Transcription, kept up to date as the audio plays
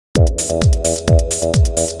Hey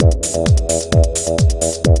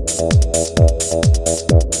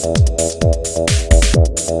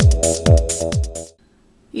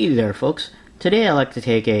there folks, today I'd like to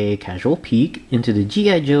take a casual peek into the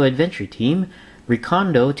G.I. Joe Adventure Team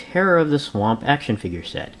Recondo Terror of the Swamp action figure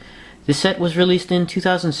set. This set was released in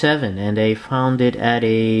 2007 and I found it at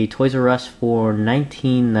a Toys R Us for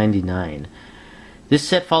 $19.99. This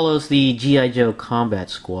set follows the G.I. Joe Combat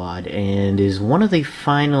Squad and is one of the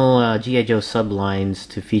final G.I. Joe sublines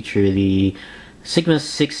to feature the Sigma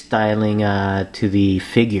 6 styling to the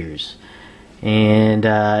figures. And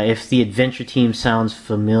if the Adventure Team sounds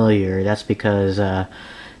familiar, that's because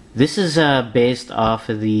this is based off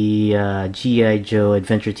of the G.I. Joe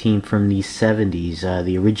Adventure Team from the 70s,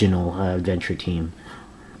 the original Adventure Team.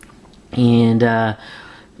 And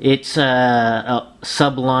it's a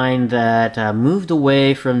subline that moved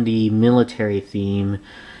away from the military theme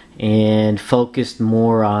and focused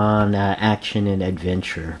more on action and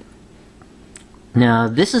adventure. Now,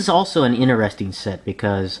 this is also an interesting set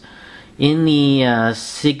because in the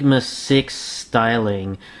Sigma 6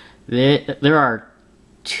 styling, there are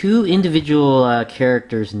two individual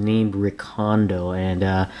characters named Recondo,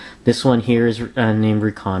 and this one here is named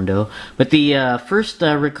Recondo. But the first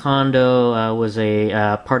Recondo was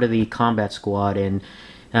a part of the combat squad, and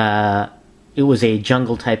it was a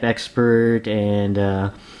jungle type expert,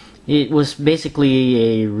 and it was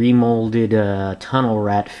basically a remolded tunnel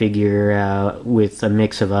rat figure with a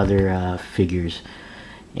mix of other figures.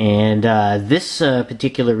 And this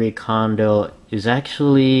particular Recondo is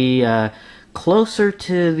actually closer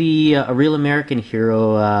to the Real American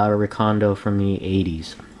Hero Recondo from the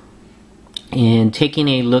 80s. And taking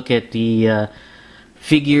a look at the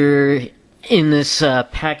figure in this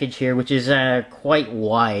package here, which is quite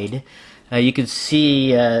wide, you can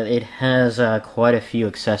see it has quite a few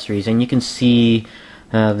accessories, and you can see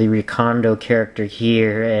the Recondo character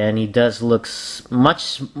here, and he does look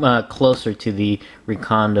much closer to the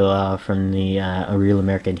Recondo from the Real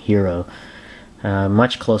American Hero,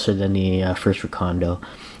 much closer than the first Recondo.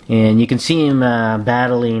 And you can see him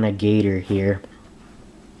battling a gator here,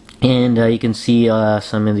 and you can see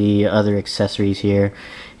some of the other accessories here,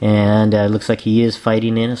 and it looks like he is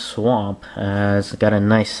fighting in a swamp. It's got a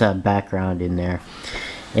nice background in there.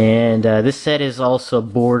 And this set is also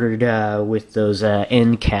bordered with those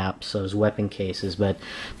end caps, those weapon cases. But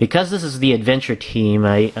because this is the Adventure Team,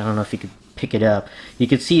 I don't know if you could pick it up, you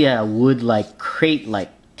can see a wood-like, crate-like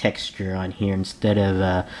texture on here instead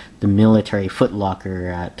of the military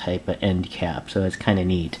footlocker type of end cap. So it's kind of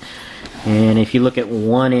neat. And if you look at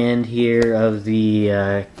one end here of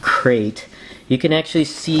the crate, you can actually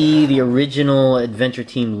see the original Adventure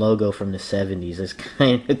Team logo from the 70s. It's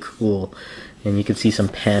kind of cool. And you can see some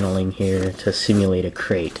paneling here to simulate a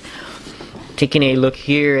crate. Taking a look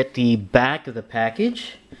here at the back of the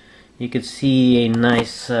package, you can see a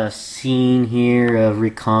nice scene here of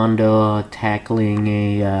Recondo tackling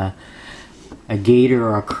a gator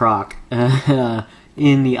or a croc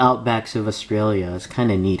in the outbacks of Australia. It's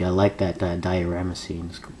kind of neat. I like that diorama scene.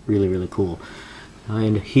 It's really, really cool.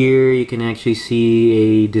 And here you can actually see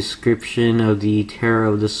a description of the Terror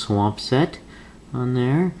of the Swamp set on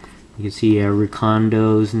there. You can see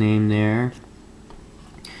Recondo's name there.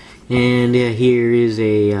 And here is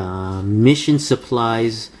a mission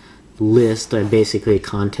supplies list, basically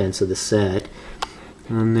contents of the set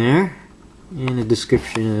on there. And a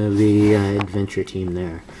description of the Adventure Team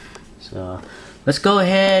there. So let's go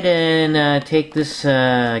ahead and take this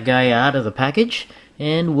guy out of the package,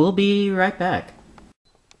 and we'll be right back.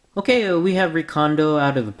 Okay, we have Recondo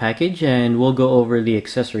out of the package, and we'll go over the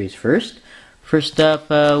accessories first. First up,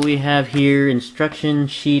 we have here instruction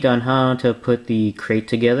sheet on how to put the crate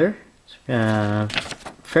together.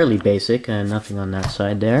 Fairly basic, nothing on that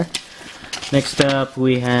side there. Next up,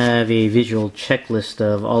 we have a visual checklist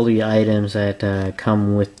of all the items that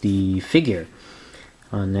come with the figure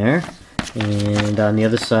on there. And on the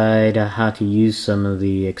other side, how to use some of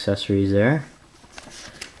the accessories there.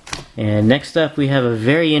 And next up, we have a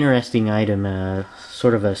very interesting item,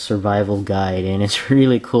 sort of a survival guide, and it's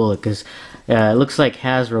really cool because it looks like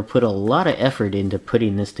Hasbro put a lot of effort into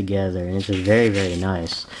putting this together, and it's just very, very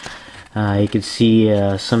nice. You can see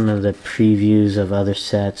some of the previews of other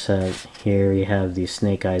sets. Here we have the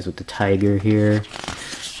Snake Eyes with the tiger here.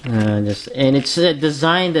 And it's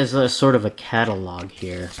designed as a sort of a catalog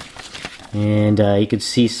here. And you can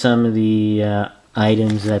see some of the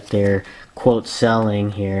items that they're, quote,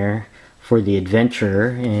 selling here for the adventure.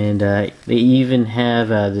 And they even have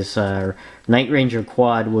this Night Ranger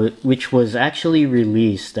quad, which was actually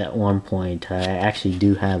released at one point. I actually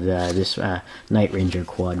do have this Night Ranger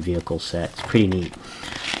quad vehicle set. It's pretty neat.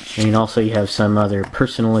 And also you have some other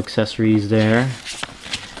personal accessories there.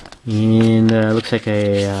 And looks like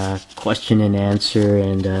a question and answer,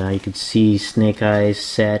 and you can see Snake Eyes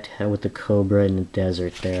set with the Cobra in the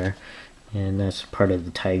desert there. And that's part of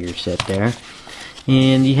the Tiger set there.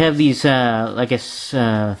 And you have these, I guess,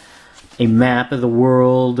 a map of the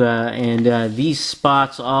world, and these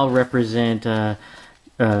spots all represent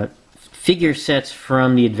figure sets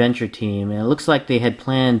from the Adventure Team. And it looks like they had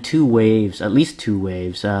planned 2 waves, at least 2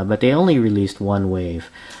 waves, but they only released 1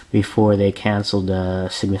 wave before they canceled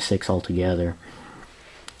Sigma 6 altogether.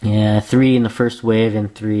 Yeah, 3 in the first wave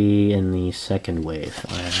and 3 in the second wave.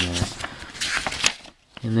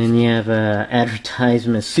 And then you have a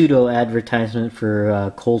advertisement, pseudo advertisement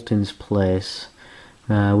for Colton's Place,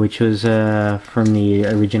 which was from the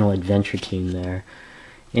original Adventure Team there.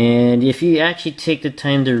 And if you actually take the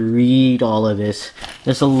time to read all of this,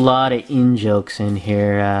 there's a lot of in-jokes in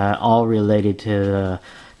here, all related to the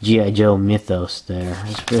G.I. Joe mythos there.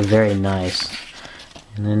 It's very nice.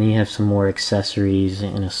 And then you have some more accessories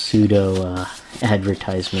and a pseudo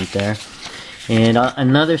advertisement there. And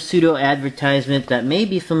another pseudo advertisement that may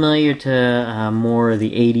be familiar to more of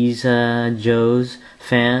the 80s Joe's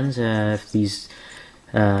fans. If these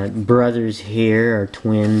brothers here are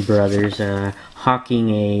twin brothers hawking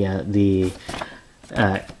the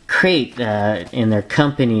crate, and their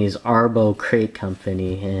company is Arbo Crate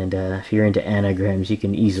Company, and if you're into anagrams you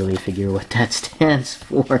can easily figure what that stands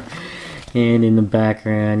for. And in the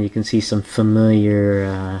background you can see some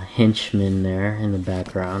familiar henchmen there in the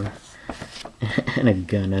background, and a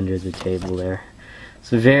gun under the table there.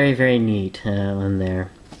 So very, very neat on there.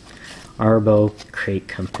 Arbo Crate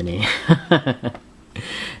Company.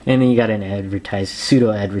 And then you got an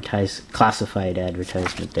pseudo-advertised, classified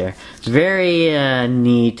advertisement there. It's very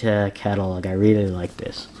neat catalog. I really like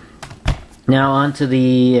this. Now on to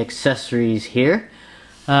the accessories here.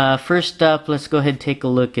 First up, let's go ahead and take a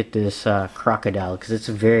look at this crocodile, because it's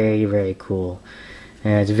very, very cool.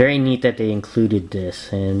 And it's very neat that they included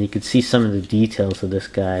this, and you can see some of the details of this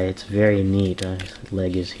guy. It's very neat. His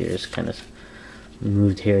leg is here. It's kind of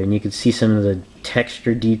moved here, and you can see some of the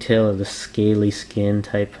texture detail of the scaly skin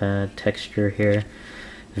type texture here.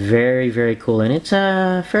 Very, very cool, and it's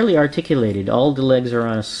fairly articulated. All the legs are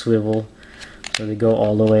on a swivel, so they go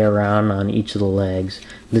all the way around on each of the legs.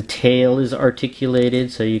 The tail is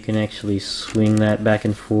articulated, so you can actually swing that back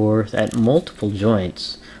and forth at multiple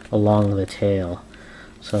joints along the tail.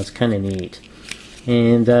 So it's kind of neat.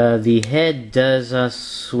 And the head does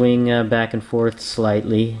swing back and forth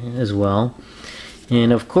slightly as well.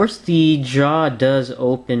 And of course the jaw does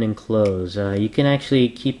open and close. You can actually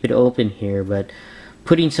keep it open here, but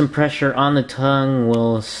putting some pressure on the tongue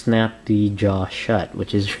will snap the jaw shut,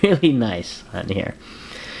 which is really nice on here.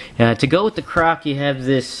 To go with the croc, you have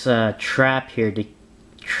this trap here to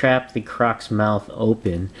trap the croc's mouth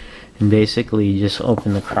open. And basically you just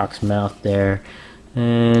open the croc's mouth there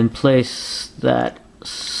and place that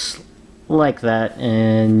like that,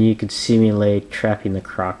 and you could simulate trapping the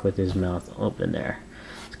croc with his mouth open there.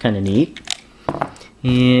 It's kind of neat.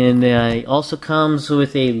 And it also comes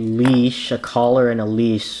with a leash, a collar and a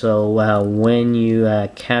leash, so when you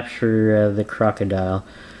capture the crocodile,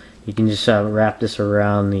 you can just wrap this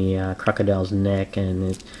around the crocodile's neck,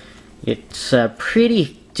 and it's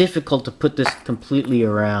pretty difficult to put this completely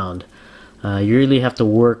around. You really have to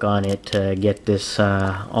work on it to get this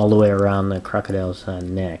all the way around the crocodile's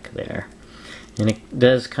neck there. And it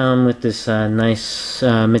does come with this nice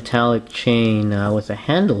metallic chain with a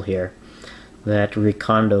handle here that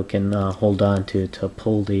Recondo can hold on to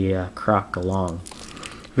pull the croc along.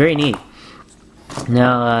 Very neat.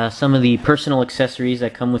 Now some of the personal accessories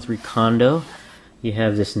that come with Recondo. You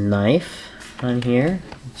have this knife on here.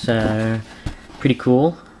 It's pretty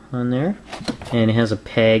cool on there, and it has a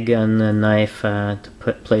peg on the knife to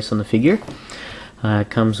place on the figure. It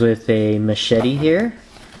comes with a machete here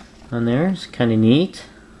on there. It's kind of neat,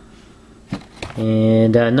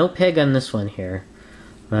 and no peg on this one here,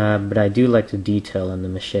 but I do like the detail on the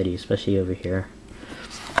machete, especially over here.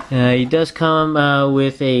 It does come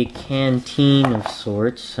with a canteen of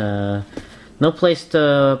sorts. No place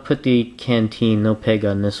to put the canteen, no peg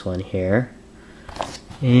on this one here.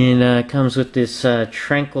 And it comes with this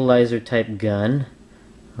tranquilizer type gun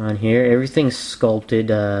on here. Everything's sculpted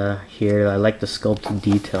here. I like the sculpted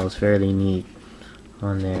details, fairly neat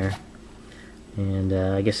on there. And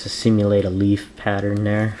I guess to simulate a leaf pattern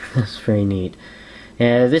there. That's very neat.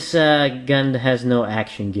 This gun has no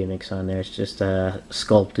action gimmicks on there. It's just a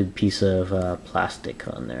sculpted piece of plastic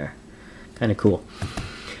on there. Kind of cool.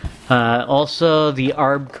 Also the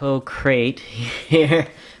Arbco crate here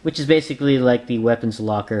which is basically like the weapons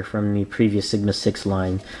locker from the previous Sigma 6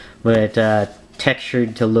 line, but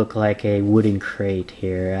textured to look like a wooden crate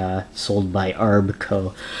here, sold by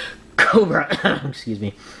Arbco. Cobra, excuse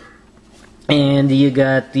me. And you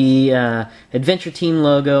got the Adventure Team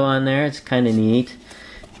logo on there. It's kind of neat.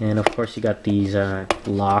 And of course you got these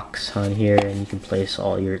locks on here, and you can place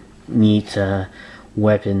all your neat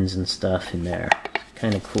weapons and stuff in there.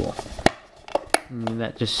 Kind of cool. And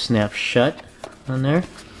that just snaps shut on there.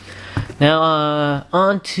 Now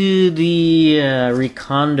onto the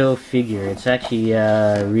Recondo figure. It's actually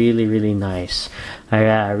really nice.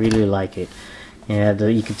 I really like it. And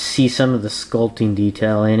you can see some of the sculpting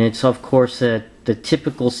detail, and it's of course the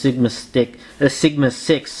typical Sigma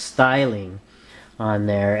 6 styling on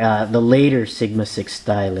there. The later Sigma 6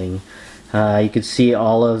 styling. You can see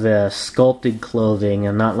all of the sculpted clothing,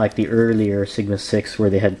 and not like the earlier Sigma 6 where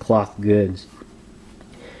they had cloth goods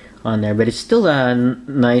on there, but it's still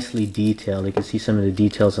nicely detailed. You can see some of the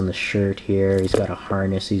details on the shirt here. He's got a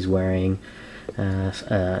harness he's wearing,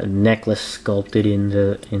 a necklace sculpted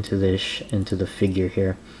into the figure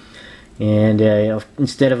here, and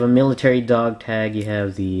instead of a military dog tag, you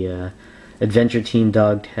have the Adventure Team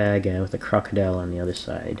dog tag with a crocodile on the other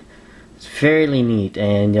side. It's fairly neat,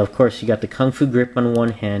 and of course you got the Kung Fu grip on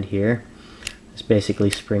one hand here. It's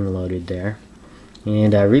basically spring-loaded there.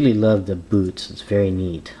 And I really love the boots. It's very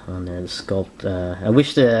neat on there, the sculpt. I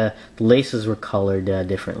wish the laces were colored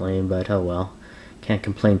differently, but oh well. Can't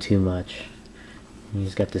complain too much.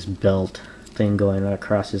 He's got this belt thing going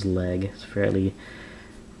across his leg. It's fairly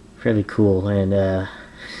cool, and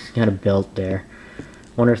he's got a belt there.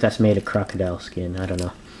 Wonder if that's made of crocodile skin. I don't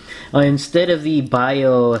know. Instead of the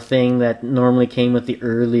bio thing that normally came with the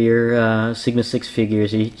earlier Sigma 6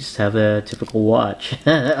 figures, you just have a typical watch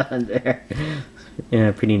on there.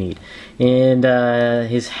 Yeah, pretty neat. And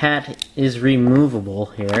his hat is removable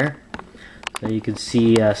here, so you can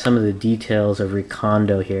see some of the details of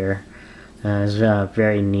Recondo here. It's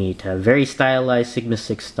very neat. Very stylized Sigma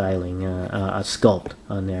 6 styling, a sculpt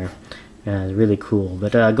on there. Really cool.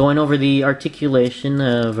 But going over the articulation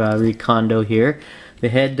of Recondo here, the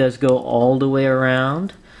head does go all the way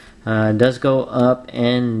around. Does go up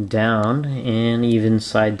and down, and even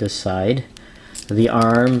side to side. The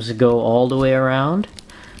arms go all the way around.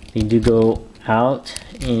 They do go out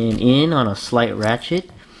and in on a slight ratchet.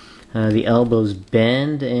 The elbows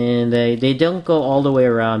bend, and they don't go all the way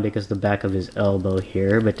around because the back of his elbow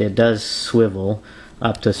here, but it does swivel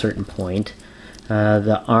up to a certain point.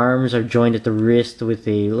 The arms are joined at the wrist with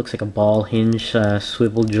looks like a ball hinge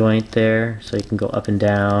swivel joint there, so you can go up and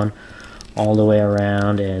down all the way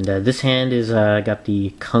around. And this hand is got the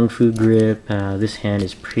Kung Fu grip. This hand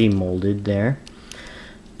is pre-molded there.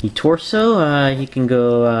 The torso, you can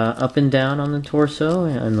go up and down on the torso,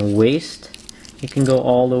 and the waist, you can go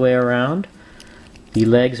all the way around. The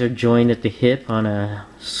legs are joined at the hip on a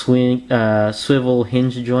swivel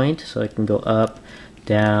hinge joint, so it can go up,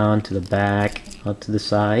 down, to the back, up to the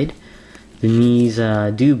side. The knees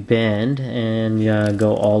do bend and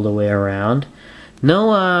go all the way around.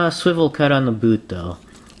 No swivel cut on the boot though.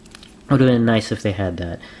 Would have been nice if they had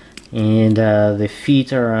that. And the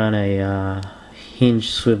feet are on a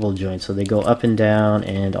hinge swivel joint, so they go up and down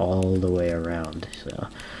and all the way around. So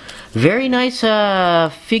very nice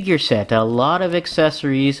figure set. A lot of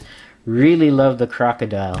accessories. Really love the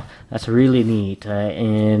crocodile. That's really neat.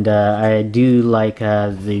 And I do like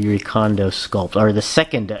the Recondo sculpt, or the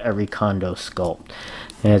second Recondo sculpt.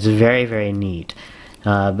 And it's very neat.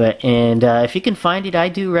 If you can find it, I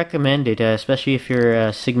do recommend it, especially if you're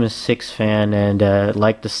a Sigma 6 fan and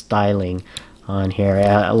like the styling on here,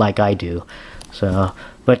 like I do. So,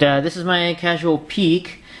 but this is my casual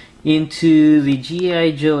peek into the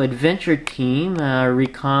G.I. Joe Adventure Team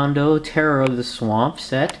Recondo Terror of the Swamp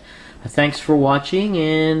set. Thanks for watching,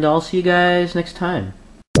 and I'll see you guys next time.